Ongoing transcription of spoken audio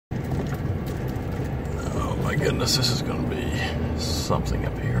my goodness, this is going to be something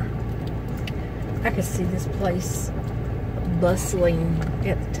up here. I could see this place bustling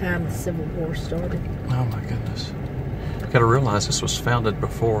at the time the Civil War started. Oh my goodness. Got to realize this was founded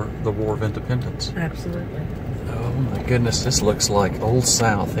before the War of Independence. Absolutely. Oh my goodness, this looks like Old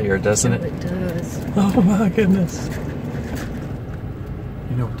South here, doesn't it? It does. Oh my goodness.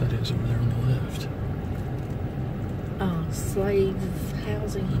 You know what that is over there on the left? Oh, slave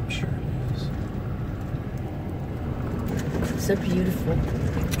housing. I'm sure it is. So beautiful.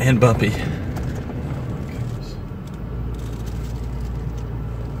 And bumpy.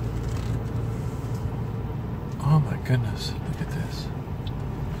 Oh my goodness, look at this.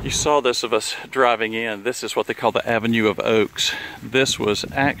 You saw this of us driving in. This is what they call the Avenue of Oaks. This was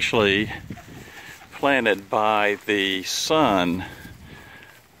actually planted by the son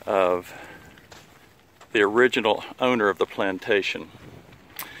of the original owner of the plantation.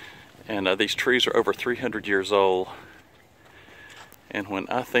 And these trees are over 300 years old. And when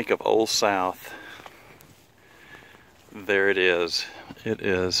I think of Old South, there it is. It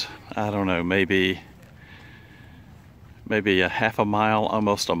is, I don't know, maybe a half a mile,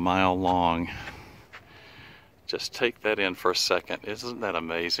 almost a mile long. Just take that in for a second. Isn't that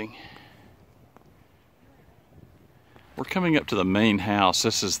amazing? We're coming up to the main house.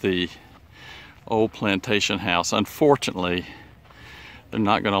 This is the old plantation house. Unfortunately, they're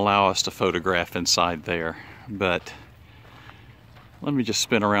not going to allow us to photograph inside there, but let me just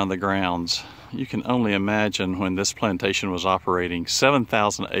spin around the grounds. You can only imagine when this plantation was operating.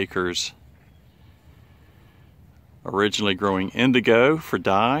 7,000 acres, originally growing indigo for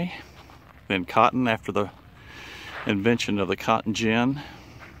dye, then cotton after the invention of the cotton gin,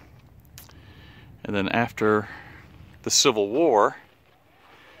 and then after the Civil War,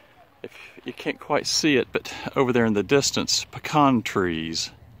 if you can't quite see it, but over there in the distance, pecan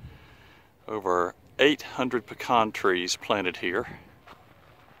trees. Over 800 pecan trees planted here,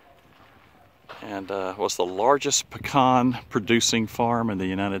 and was the largest pecan producing farm in the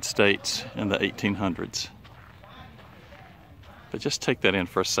United States in the 1800s. But just take that in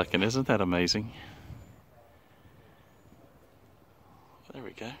for a second. Isn't that amazing? There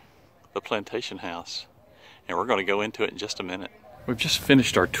we go. The plantation house. And we're going to go into it in just a minute. We've just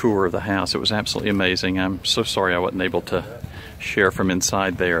finished our tour of the house. It was absolutely amazing. I'm so sorry I wasn't able to share from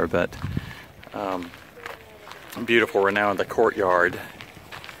inside there, but beautiful. We're now in the courtyard.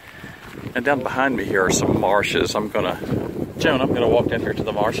 And down behind me here are some marshes. Joan, I'm gonna walk down here to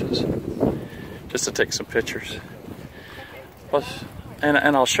the marshes just to take some pictures.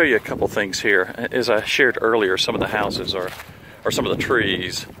 And I'll show you a couple things here. As I shared earlier, some of the houses or some of the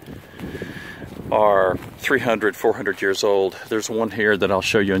trees are 300, 400 years old. There's one here that I'll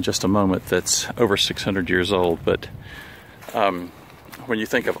show you in just a moment that's over 600 years old. But when you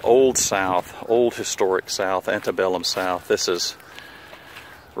think of Old South, old historic South, antebellum South, this is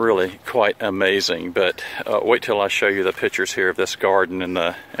really quite amazing. But wait till I show you the pictures here of this garden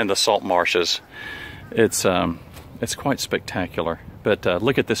and the salt marshes. It's quite spectacular. But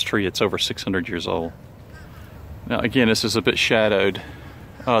look at this tree. It's over 600 years old. Now again, this is a bit shadowed.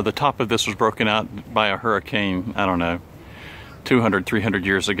 The top of this was broken out by a hurricane, I don't know, 200, 300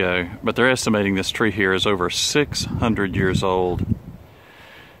 years ago. But they're estimating this tree here is over 600 years old.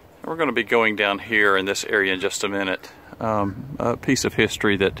 We're going to be going down here in this area in just a minute. A piece of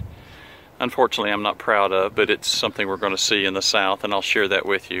history that unfortunately I'm not proud of, but it's something we're going to see in the South, and I'll share that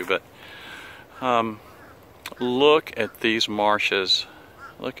with you. But look at these marshes.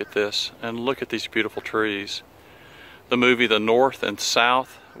 Look at this, and look at these beautiful trees. The movie The North and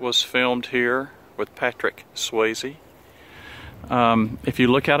South was filmed here with Patrick Swayze. If you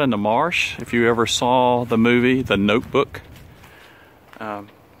look out in the marsh, if you ever saw the movie The Notebook,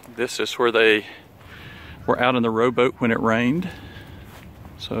 this is where they were out in the rowboat when it rained.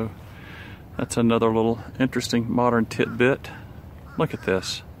 So that's another little interesting modern tidbit. Look at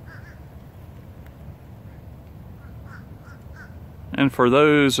this. And for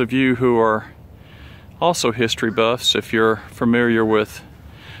those of you who are also history buffs, if you're familiar with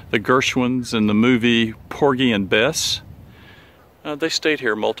the Gershwins and the movie Porgy and Bess, they stayed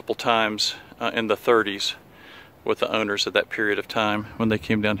here multiple times in the 30s with the owners at that period of time when they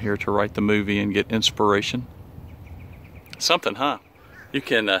came down here to write the movie and get inspiration. Something, huh? You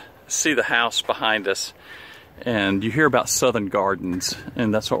can see the house behind us, and you hear about Southern Gardens,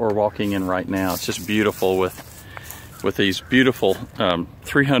 and that's what we're walking in right now. It's just beautiful with these beautiful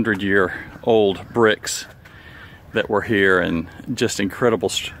 300-year-old bricks that were here, and just incredible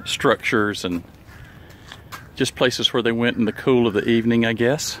structures, and just places where they went in the cool of the evening, I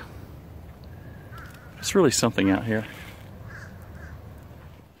guess. It's really something out here.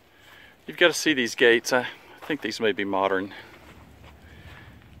 You've got to see these gates. I I think these may be modern,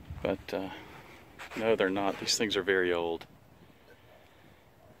 but no, they're not. These things are very old.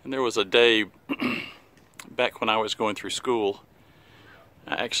 And there was a day back when I was going through school,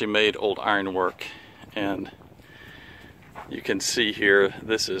 I actually made old ironwork, and you can see here,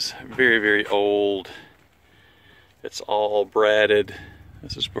 this is very, very old. It's all bradded.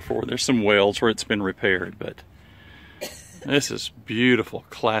 This is before, there's some welds where it's been repaired, but this is beautiful,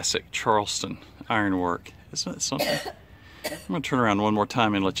 classic Charleston ironwork. Isn't it something? I'm going to turn around one more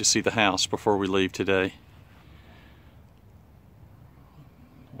time and let you see the house before we leave today.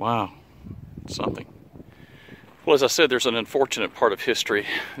 Wow, something. Well, as I said, there's an unfortunate part of history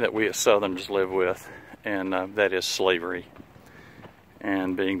that we as Southerners live with, and that is slavery.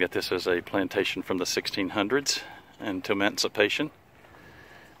 And being that this is a plantation from the 1600s and to emancipation,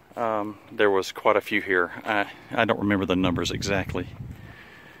 there was quite a few here. I don't remember the numbers exactly,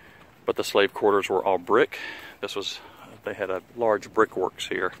 but the slave quarters were all brick. They had a large brickworks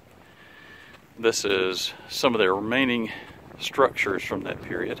here. This is some of the remaining structures from that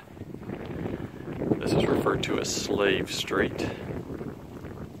period. This is referred to as Slave Street.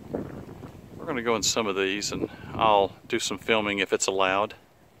 We're going to go in some of these, and I'll do some filming if it's allowed.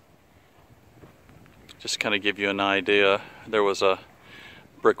 Just kind of give you an idea. There was a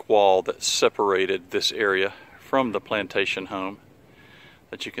brick wall that separated this area from the plantation home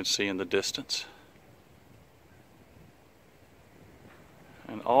that you can see in the distance.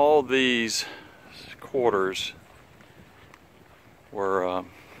 And all these quarters were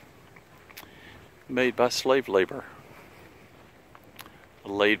made by slave labor.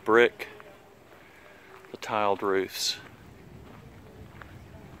 The laid brick, the tiled roofs.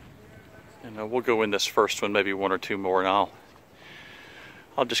 And we'll go in this first one, maybe one or two more, and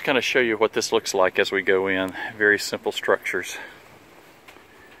I'll just kind of show you what this looks like as we go in. Very simple structures.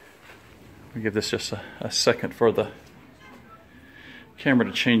 We'll give this just a second for the camera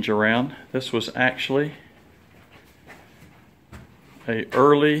to change around. This was actually an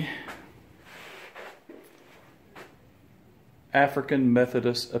early African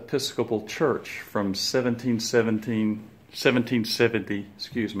Methodist Episcopal Church from 1770 to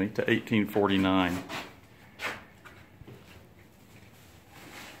 1849.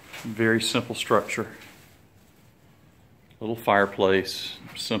 Very simple structure. Little fireplace,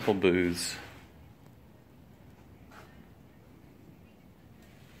 simple booths.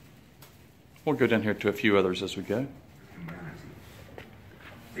 We'll go down here to a few others as we go.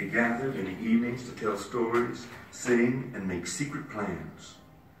 They gathered in the evenings to tell stories, sing, and make secret plans.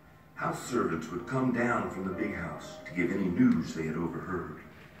 House servants would come down from the big house to give any news they had overheard.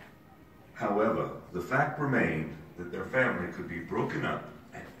 However, the fact remained that their family could be broken up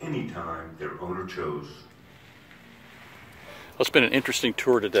at any time their owner chose. Well, it's been an interesting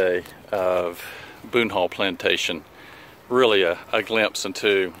tour today of Boone Hall Plantation. Really a glimpse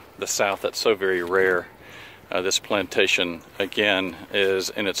into the South that's so very rare. This plantation, again, is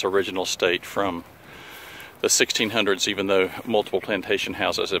in its original state from the 1600s, even though multiple plantation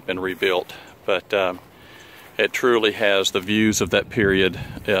houses have been rebuilt. But it truly has the views of that period,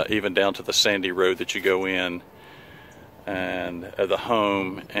 even down to the sandy road that you go in, and the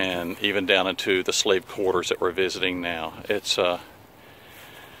home, and even down into the slave quarters that we're visiting now.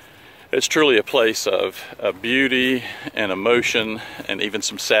 It's truly a place of beauty and emotion and even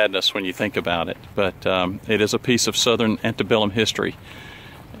some sadness when you think about it. But it is a piece of Southern antebellum history.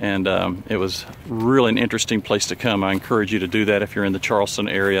 And it was really an interesting place to come. I encourage you to do that if you're in the Charleston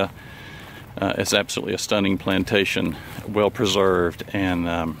area. It's absolutely a stunning plantation, well preserved,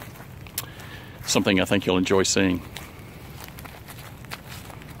 and something I think you'll enjoy seeing.